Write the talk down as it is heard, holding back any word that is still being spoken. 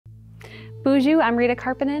Bonjour, I'm Rita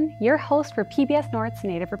Karppinen, your host for PBS North's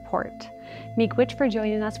Native Report. Miigwech for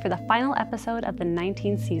joining us for the final episode of the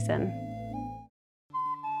 19th season.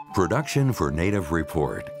 Production for Native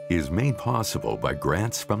Report is made possible by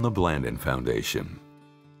grants from the Blandin Foundation.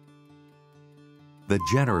 The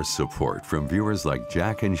generous support from viewers like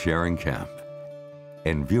Jack and Sharon Kemp,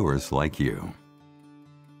 and viewers like you.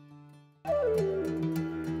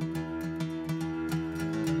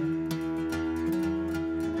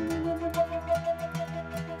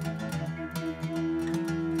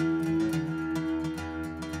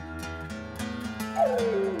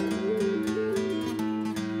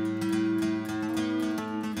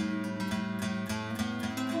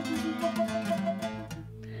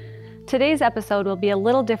 Today's episode will be a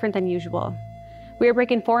little different than usual. We are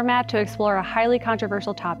breaking format to explore a highly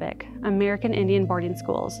controversial topic, American Indian boarding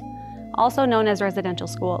schools, also known as residential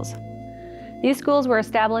schools. These schools were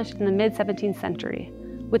established in the mid-17th century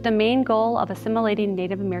with the main goal of assimilating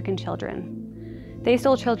Native American children. They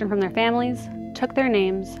stole children from their families, took their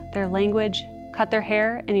names, their language, cut their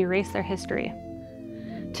hair, and erased their history.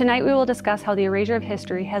 Tonight we will discuss how the erasure of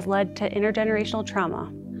history has led to intergenerational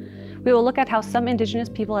trauma. We will look at how some Indigenous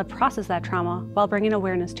people have processed that trauma while bringing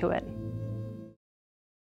awareness to it.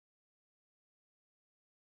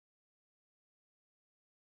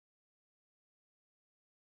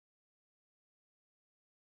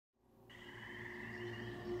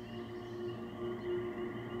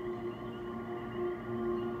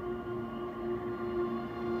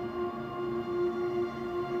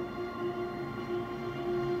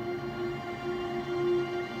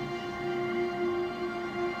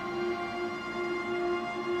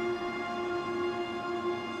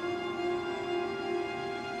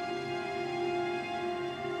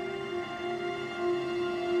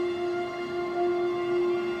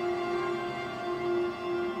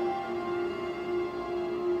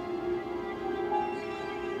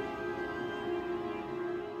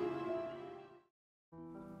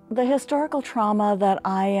 The historical trauma that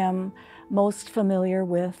I am most familiar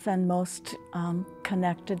with and most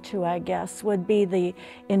connected to, I guess, would be the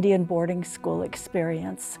Indian boarding school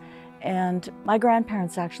experience. And my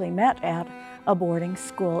grandparents actually met at a boarding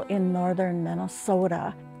school in northern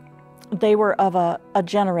Minnesota. They were of a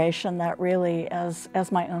generation that really, as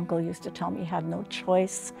my uncle used to tell me, had no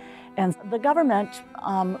choice. And the government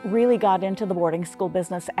really got into the boarding school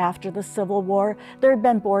business after the Civil War. There had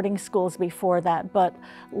been boarding schools before that, but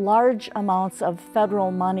large amounts of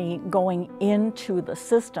federal money going into the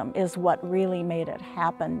system is what really made it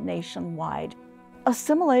happen nationwide.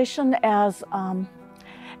 Assimilation as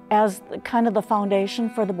kind of the foundation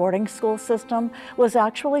for the boarding school system was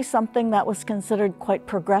actually something that was considered quite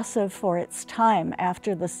progressive for its time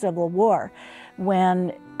after the Civil War,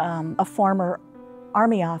 when a former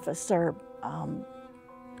Army officer,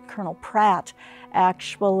 Colonel Pratt,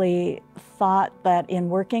 actually thought that in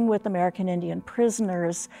working with American Indian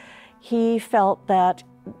prisoners, he felt that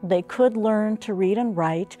they could learn to read and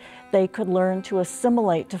write, they could learn to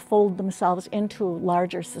assimilate, to fold themselves into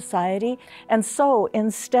larger society. And so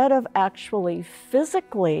instead of actually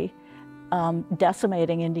physically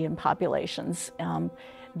decimating Indian populations,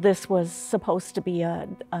 this was supposed to be a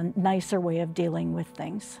nicer way of dealing with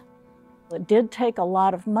things. It did take a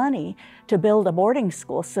lot of money to build a boarding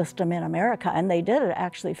school system in America, and they did it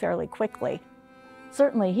actually fairly quickly.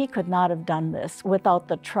 Certainly he could not have done this without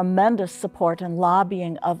the tremendous support and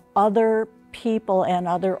lobbying of other people and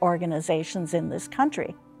other organizations in this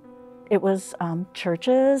country. It was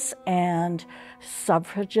churches and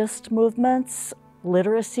suffragist movements,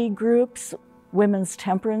 literacy groups, women's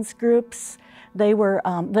temperance groups. There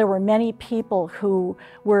were many people who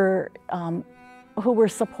were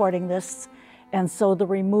supporting this, and so the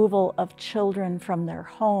removal of children from their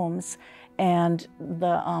homes and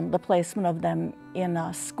the placement of them in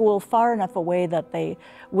a school far enough away that they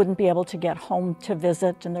wouldn't be able to get home to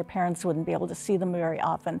visit and their parents wouldn't be able to see them very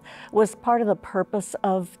often was part of the purpose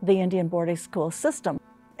of the Indian boarding school system.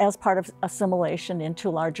 As part of assimilation into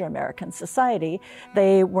larger American society,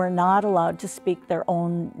 they were not allowed to speak their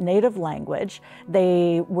own native language.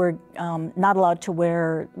 They were not allowed to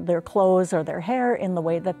wear their clothes or their hair in the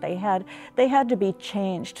way that they had. They had to be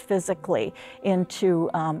changed physically into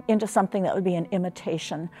something that would be an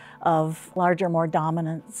imitation of larger, more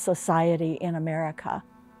dominant society in America.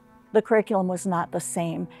 The curriculum was not the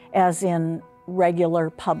same as in regular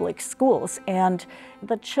public schools, and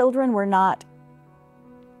the children were not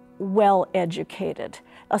well educated.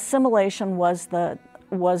 Assimilation was the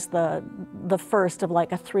was the first of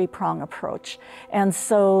like a three-prong approach. And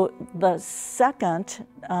so the second,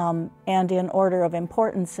 and in order of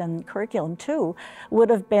importance in curriculum too, would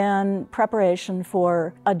have been preparation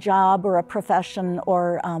for a job or a profession,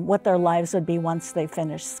 or what their lives would be once they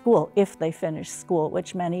finished school, if they finished school,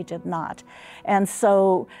 which many did not. And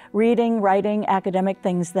so reading, writing, academic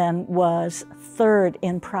things then was third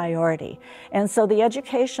in priority. And so the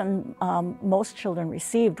education most children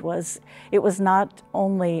received was not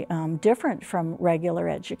only different from regular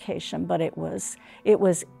education, but it was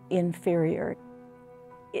inferior.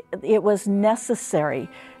 It was necessary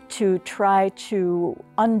to try to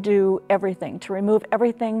undo everything, to remove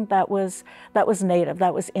everything that was native,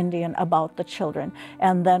 that was Indian about the children,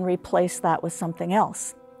 and then replace that with something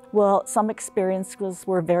else. Well, some experiences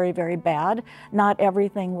were very, very bad. Not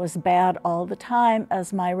everything was bad all the time,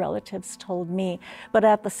 as my relatives told me, but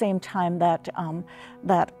at the same time,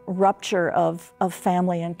 that rupture of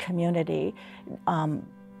family and community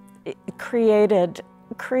it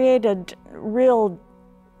created real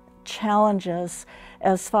challenges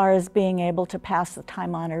as far as being able to pass the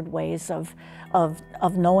time-honored ways of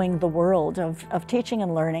knowing the world, of teaching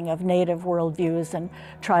and learning, of native worldviews and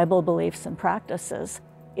tribal beliefs and practices.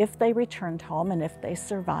 If they returned home and if they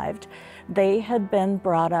survived, they had been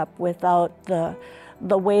brought up without the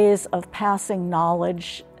ways of passing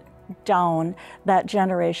knowledge down that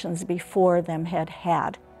generations before them had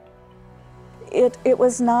had. It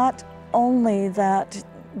was not only that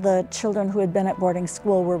the children who had been at boarding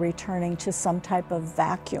school were returning to some type of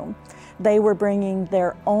vacuum. They were bringing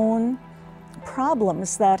their own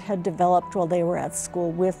problems that had developed while they were at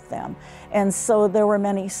school with them. And so there were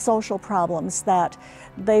many social problems that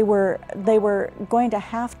they were going to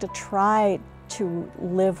have to try to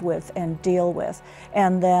live with and deal with,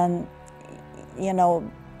 and then, you know,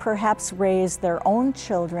 perhaps raise their own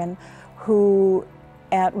children who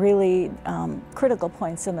at really critical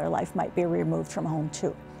points in their life might be removed from home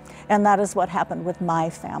too. And that is what happened with my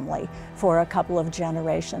family for a couple of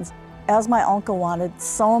generations. As my uncle wanted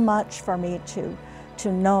so much for me to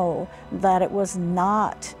know that it was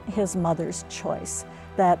not his mother's choice,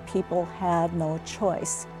 that people had no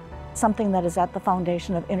choice. Something that is at the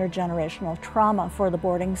foundation of intergenerational trauma for the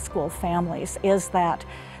boarding school families is that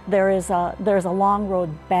there's a long road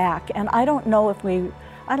back, and I don't know if we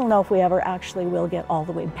ever actually will get all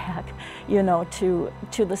the way back, you know, to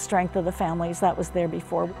the strength of the families that was there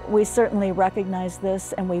before. We certainly recognize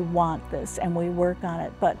this, and we want this, and we work on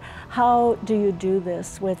it, but how do you do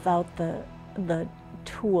this without the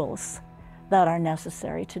tools that are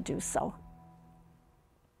necessary to do so?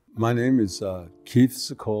 My name is Keith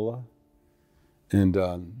Secola, and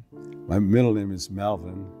my middle name is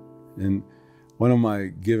Melvin, and one of my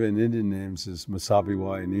given Indian names is Masabi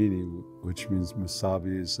Wayanini, which means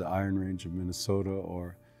Masabi is the Iron Range of Minnesota,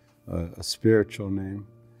 or a spiritual name.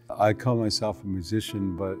 I call myself a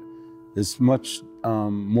musician, but it's much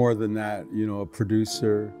more than that. You know, a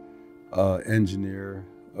producer, engineer,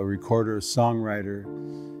 a recorder, a songwriter.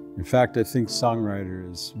 In fact, I think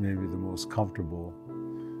songwriter is maybe the most comfortable.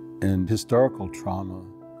 And historical trauma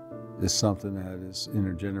is something that is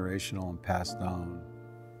intergenerational and passed down.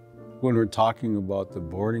 When we're talking about the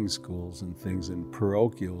boarding schools and things, and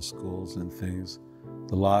parochial schools and things,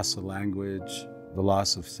 the loss of language, the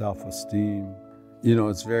loss of self-esteem, you know,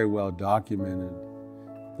 it's very well documented,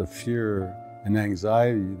 the fear and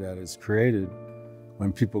anxiety that is created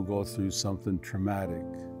when people go through something traumatic.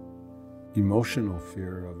 Emotional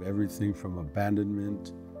fear of everything from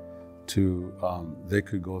abandonment to they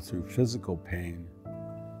could go through physical pain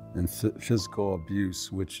and physical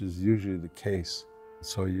abuse, which is usually the case.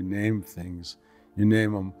 So you name things, you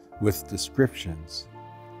name them with descriptions.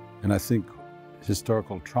 And I think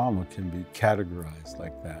historical trauma can be categorized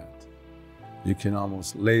like that. You can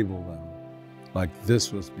almost label them, like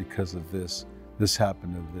this was because of this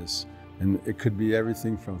happened to this. And it could be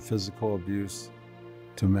everything from physical abuse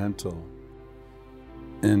to mental.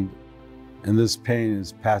 And this pain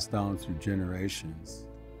is passed down through generations,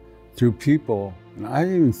 through people, and I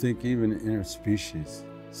even think even interspecies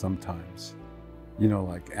sometimes. You know,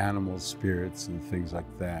 like animal spirits and things like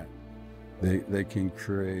that. They can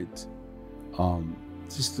create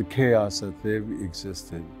just the chaos that they've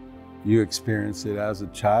existed. You experience it as a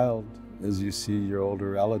child, as you see your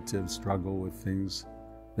older relatives struggle with things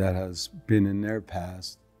that has been in their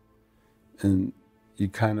past. And you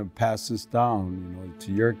kind of pass this down, you know,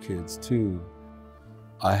 to your kids too.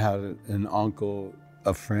 I had an uncle,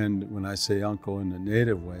 a friend, when I say uncle in the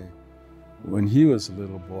native way, when he was a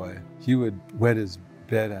little boy, he would wet his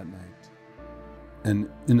bed at night. And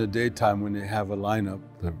in the daytime, when they have a lineup,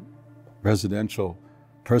 the residential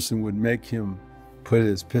person would make him put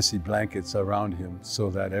his pissy blankets around him so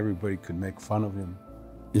that everybody could make fun of him,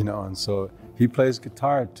 you know, and so he plays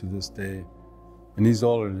guitar to this day, and he's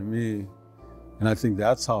older than me, and I think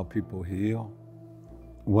that's how people heal.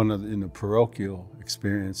 One of the parochial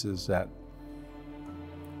experiences that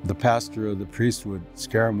the pastor or the priest would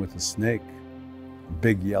scare him with a snake, a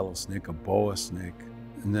big yellow snake, a boa snake,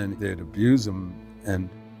 and then they'd abuse him and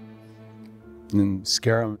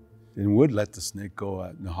scare him, and would let the snake go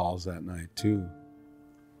out in the halls that night too.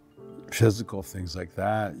 Physical things like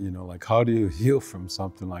that, you know, like how do you heal from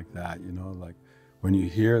something like that, you know, like when you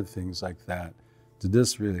hear things like that. Did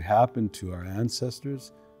this really happen to our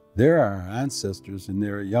ancestors? They're our ancestors and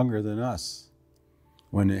they're younger than us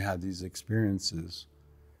when they had these experiences.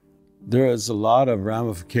 There is a lot of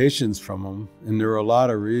ramifications from them, and there are a lot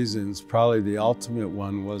of reasons. Probably the ultimate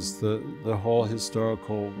one was the whole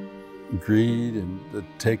historical greed and the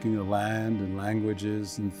taking of land and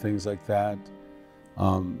languages and things like that.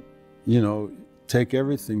 You know, take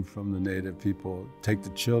everything from the native people, take the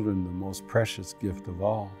children, the most precious gift of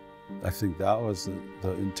all. I think that was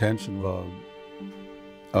the intention of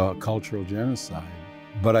a cultural genocide.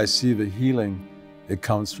 But I see the healing, it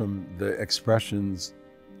comes from the expressions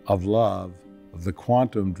of love, of the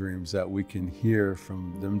quantum dreams that we can hear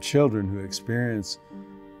from them children who experience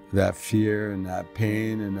that fear and that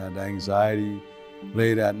pain and that anxiety.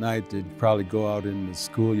 Late at night, they'd probably go out in the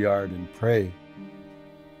schoolyard and pray.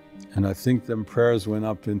 And I think them prayers went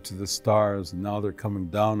up into the stars, and now they're coming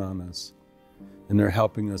down on us. And they're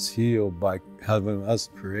helping us heal by having us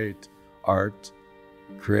create art,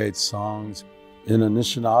 create songs. In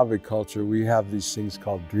Anishinaabe culture, we have these things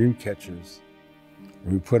called dream catchers.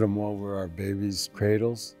 And we put them over our babies'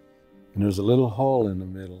 cradles, and there's a little hole in the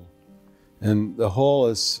middle. And the hole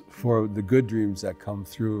is for the good dreams that come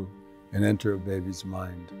through and enter a baby's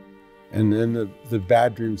mind. And then the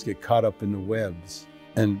bad dreams get caught up in the webs.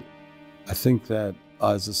 And I think that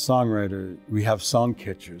as a songwriter, we have song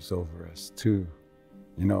catchers over us too,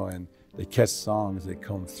 you know, and they catch songs, they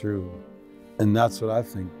come through. And that's what I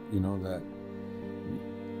think, you know,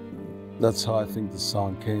 that's how I think the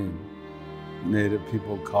song came. Native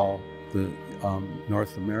people call the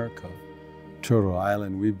North America Turtle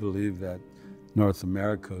Island. We believe that North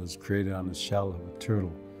America is created on the shell of a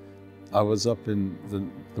turtle. I was up in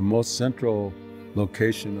the most central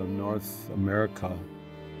location of North America,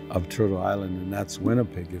 of Turtle Island, and that's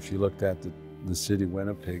Winnipeg. If you looked at the city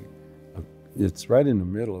Winnipeg, it's right in the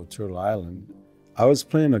middle of Turtle Island. I was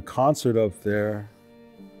playing a concert up there,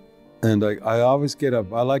 and I always get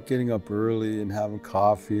up. I like getting up early and having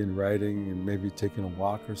coffee and writing and maybe taking a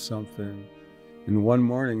walk or something. And one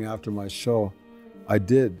morning after my show, I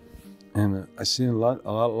did, and I seen a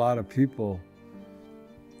lot of people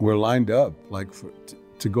were lined up like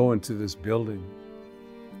to go into this building.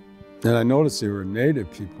 And I noticed there were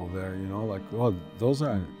Native people there, you know, like, oh, those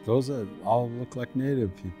all look like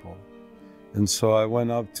Native people. And so I went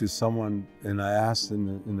up to someone and I asked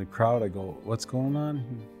in the crowd, I go, what's going on?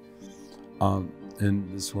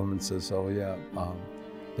 And this woman says, oh yeah,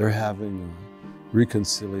 they're having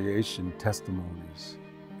reconciliation testimonies.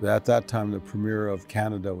 At that time, the Premier of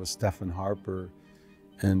Canada was Stephen Harper,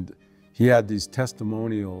 and he had these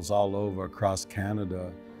testimonials all over across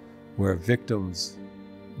Canada where victims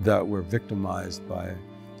that were victimized by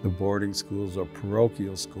the boarding schools or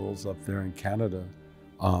parochial schools up there in Canada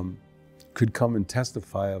could come and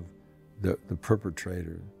testify of the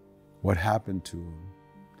perpetrator, what happened to him.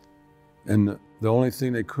 And the only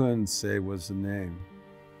thing they couldn't say was the name.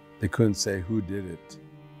 They couldn't say who did it,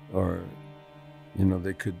 or, you know,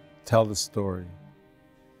 they could tell the story.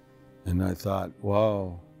 And I thought,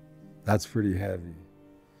 wow, that's pretty heavy.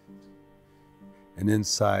 And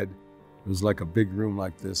inside, it was like a big room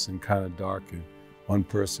like this and kind of dark, and one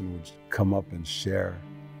person would come up and share.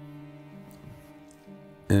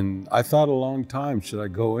 And I thought a long time, should I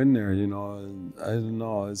go in there, you know? And I don't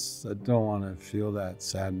know, I don't want to feel that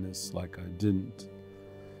sadness like I didn't.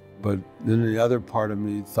 But then the other part of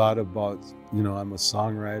me thought about, you know, I'm a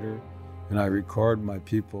songwriter and I record my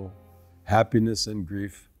people, happiness and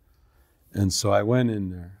grief. And so I went in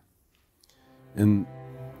there. And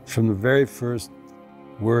from the very first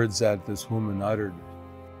words that this woman uttered,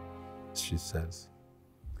 she says,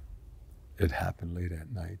 it happened late at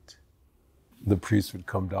night. The priest would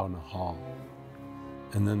come down the hall.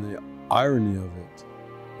 And then the irony of it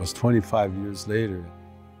was 25 years later,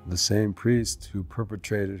 the same priest who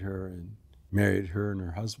perpetrated her and married her and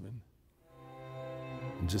her husband.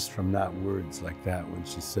 And just from that words like that, when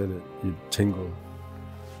she said it, you'd tingle.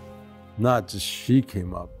 Not just she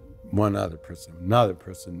came up, one other person, another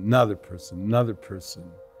person, another person, another person.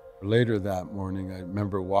 Later that morning, I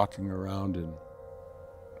remember walking around and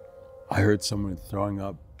I heard someone throwing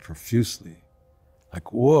up profusely,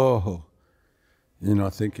 like, whoa, you know,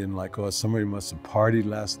 thinking like, oh, somebody must have partied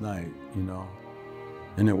last night, you know.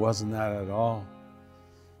 And it wasn't that at all.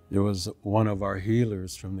 It was one of our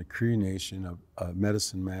healers from the Cree Nation, a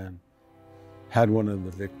medicine man, had one of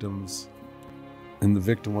the victims, and the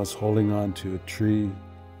victim was holding on to a tree,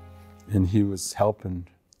 and he was helping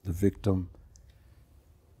the victim.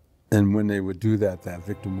 And when they would do that, that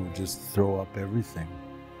victim would just throw up everything,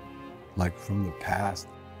 like from the past.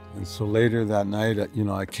 And so later that night, you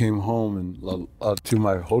know, I came home and to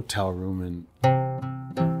my hotel room, and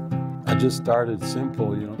I just started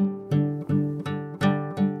simple, you know.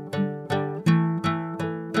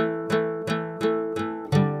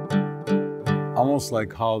 Almost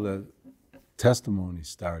like how the testimony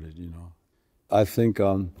started, you know. I think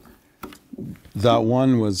that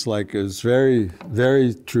one was like, it was very,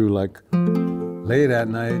 very true, like late at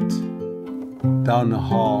night, down the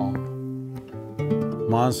hall,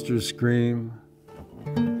 monsters scream,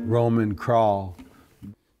 roam and crawl.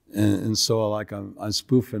 And so like I'm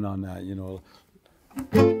spoofing on that, you know.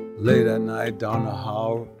 Late at night, down the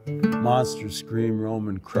hall, monsters scream, roam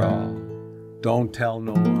and crawl. Don't tell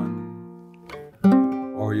no one,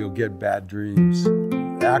 or you'll get bad dreams.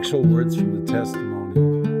 Actual words from the testimony.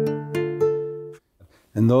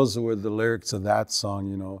 And those were the lyrics of that song,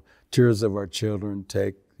 you know. Tears of our children,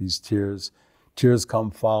 take these tears. Tears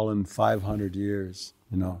come falling 500 years,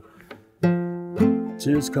 you know.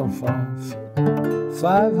 Tears come falling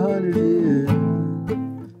 500 years.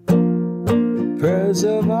 Prayers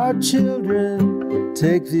of our children,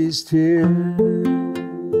 take these tears.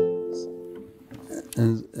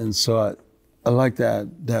 And so I like that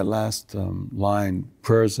last line,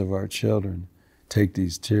 prayers of our children, take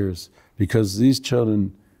these tears, because these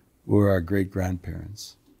children were our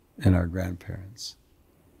great-grandparents and our grandparents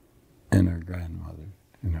and our grandmother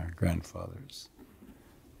and our grandfathers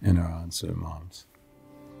and our aunts and moms.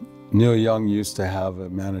 Neil Young used to have a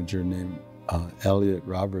manager named Elliot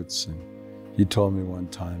Robertson. He told me one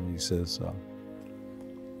time, he says,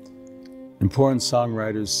 important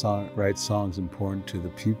songwriters write songs important to the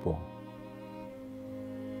people.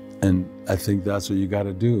 And I think that's what you got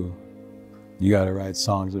to do. You got to write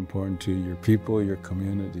songs important to your people, your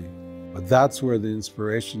community. But that's where the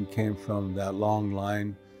inspiration came from, that long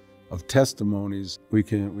line of testimonies. We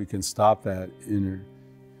can stop that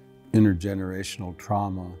intergenerational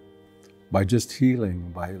trauma by just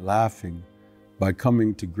healing, by laughing, by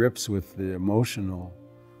coming to grips with the emotional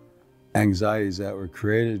anxieties that were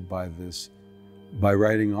created by this, by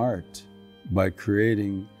writing art, by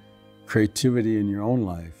creating creativity in your own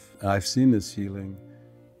life. I've seen this healing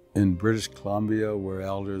in British Columbia, where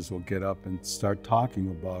elders will get up and start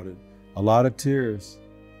talking about it. A lot of tears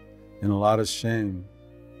and a lot of shame,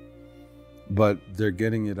 but they're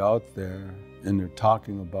getting it out there and they're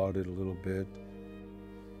talking about it a little bit.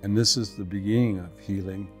 And this is the beginning of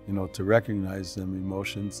healing, you know, to recognize them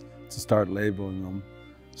emotions, to start labeling them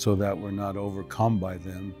so that we're not overcome by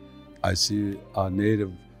them. I see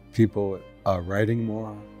Native people writing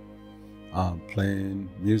more, playing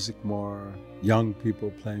music more, young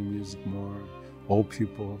people playing music more, old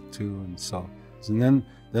people too, and then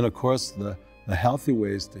of course the healthy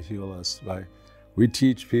ways to heal us. We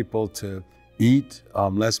teach people to eat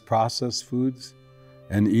less processed foods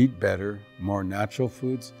and eat better, more natural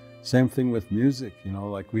foods. Same thing with music, you know,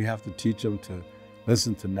 like we have to teach them to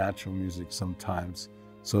listen to natural music sometimes,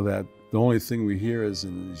 so that the only thing we hear is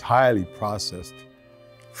in these highly processed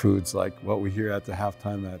foods, like what we hear at the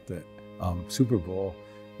halftime at the Super Bowl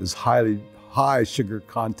is high sugar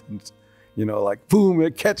content, you know, like boom,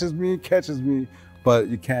 it catches me, but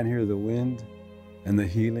you can't hear the wind and the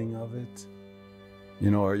healing of it,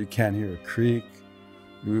 you know, or you can't hear a creek.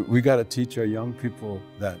 We got to teach our young people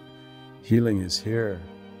that healing is here.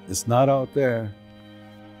 It's not out there.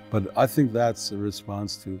 But I think that's a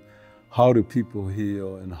response to how do people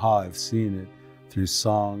heal, and how I've seen it through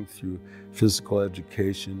song, through physical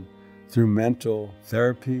education, through mental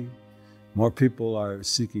therapy. More people are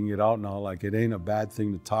seeking it out now, like it ain't a bad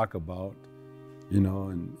thing to talk about, you know,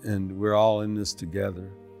 and we're all in this together.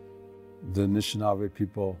 The Anishinaabe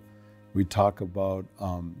people, we talk about,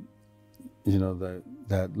 you know,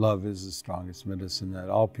 that love is the strongest medicine that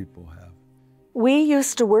all people have. We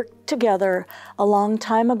used to work together a long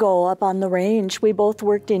time ago up on the range. We both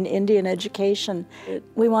worked in Indian education.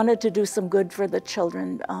 We wanted to do some good for the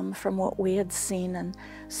children from what we had seen, and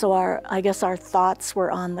so I guess our thoughts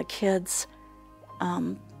were on the kids,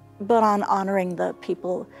 but on honoring the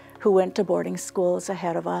people who went to boarding schools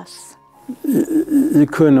ahead of us. You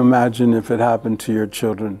couldn't imagine if it happened to your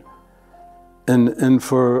children. And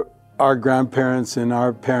for our grandparents and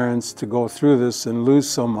our parents to go through this and lose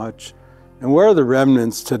so much. And where are the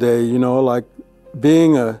remnants today? You know, like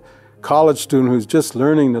being a college student who's just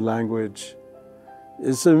learning the language,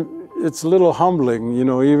 it's a little humbling, you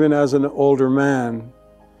know, even as an older man.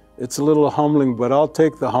 It's a little humbling, but I'll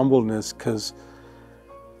take the humbleness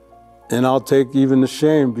and I'll take even the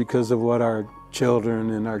shame because of what our children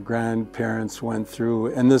and our grandparents went through.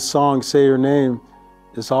 And this song, Say Your Name,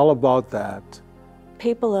 is all about that.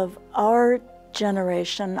 People of our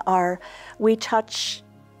generation we touch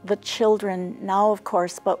the children now, of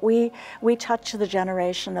course, but we touch the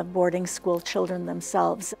generation of boarding school children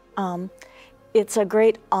themselves. It's a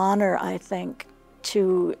great honor, I think,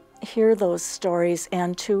 to hear those stories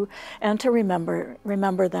and to remember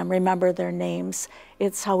them, remember their names.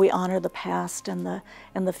 It's how we honor the past and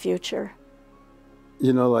the future.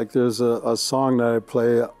 You know, like there's a song that I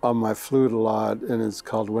play on my flute a lot, and it's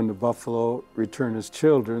called When the Buffalo Return His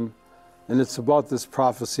Children. And it's about this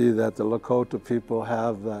prophecy that the Lakota people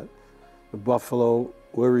have, that the buffalo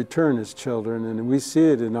will return his children. And we see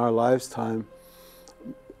it in our lifetime.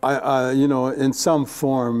 You know, in some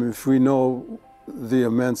form, if we know the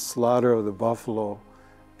immense slaughter of the buffalo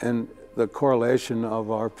and the correlation of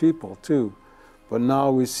our people too. But now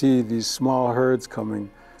we see these small herds coming,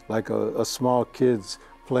 like a small kids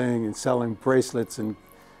playing and selling bracelets and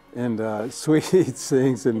sweet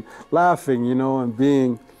things and laughing, you know, and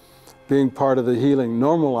being part of the healing,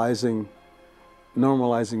 normalizing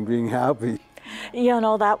being happy. You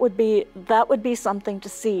know, that would be something to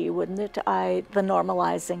see, wouldn't it? The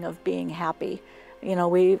normalizing of being happy. You know,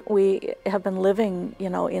 we have been living, you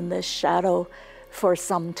know, in this shadow for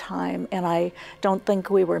some time, and I don't think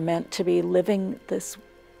we were meant to be living this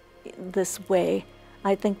way.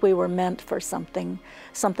 I think we were meant for something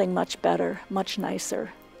much better, much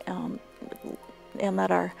nicer, and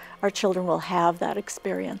that our children will have that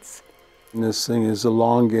experience. And this thing is a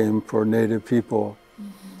long game for Native people.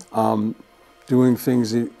 Mm-hmm. Doing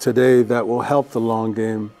things today that will help the long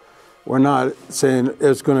game. We're not saying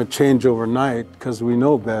it's going to change overnight because we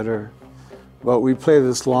know better, but we play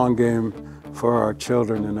this long game for our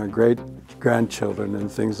children and our great-grandchildren and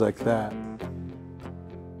things like that.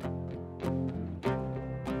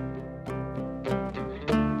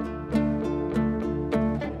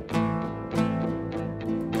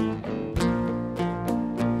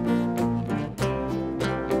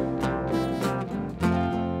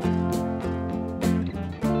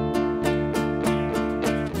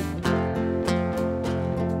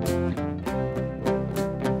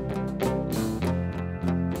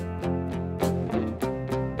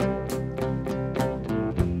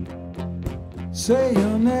 Say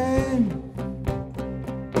your name,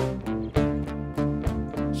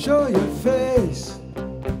 show your face,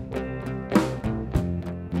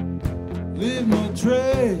 leave no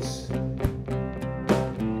trace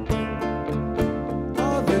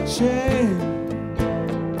of the chain.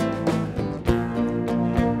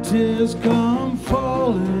 Tears come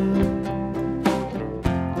falling,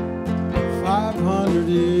 500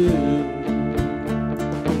 years.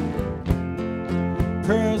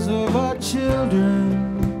 Prayers of our children,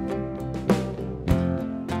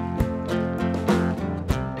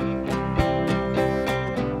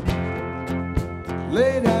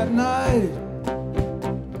 late at night,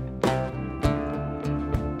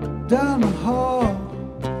 down the hall,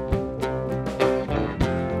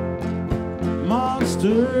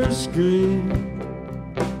 monsters scream,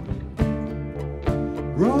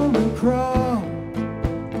 roam and crawl.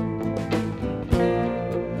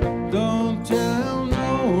 Don't tell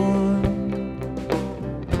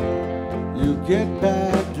get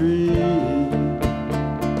bad dreams,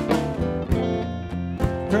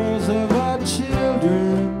 prayers of our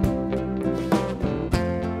children.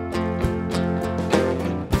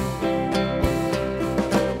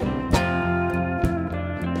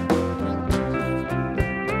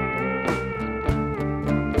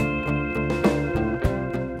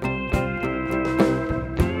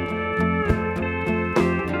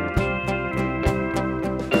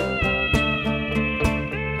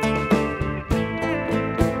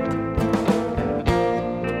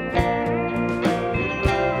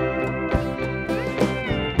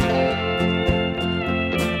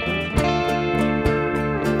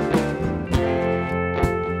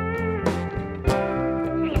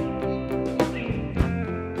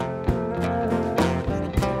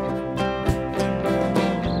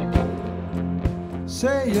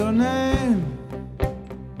 Say your name,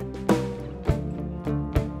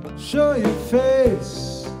 show your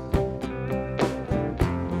face,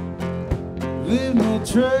 leave no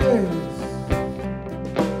trace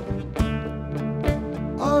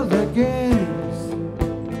of the games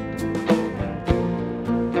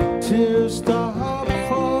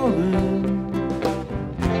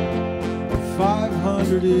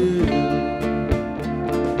it is.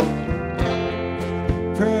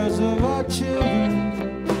 Prayers of our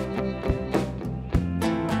children,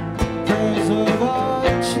 prayers of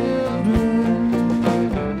our children,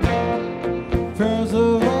 prayers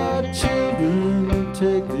of our children,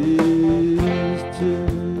 take these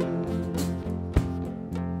tears.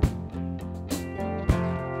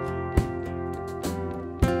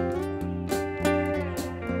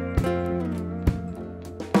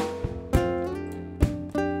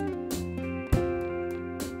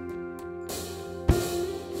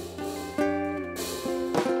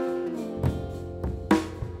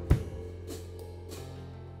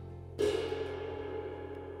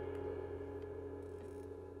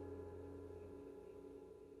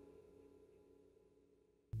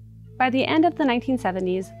 By the end of the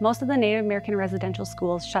 1970s, most of the Native American residential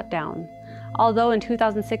schools shut down, although in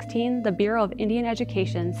 2016, the Bureau of Indian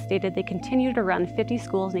Education stated they continue to run 50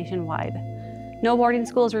 schools nationwide. No boarding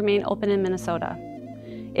schools remain open in Minnesota.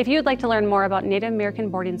 If you would like to learn more about Native American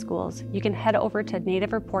boarding schools, you can head over to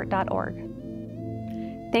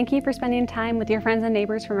nativereport.org. Thank you for spending time with your friends and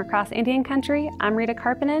neighbors from across Indian country. I'm Rita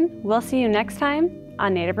Karppinen. We'll see you next time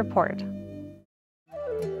on Native Report.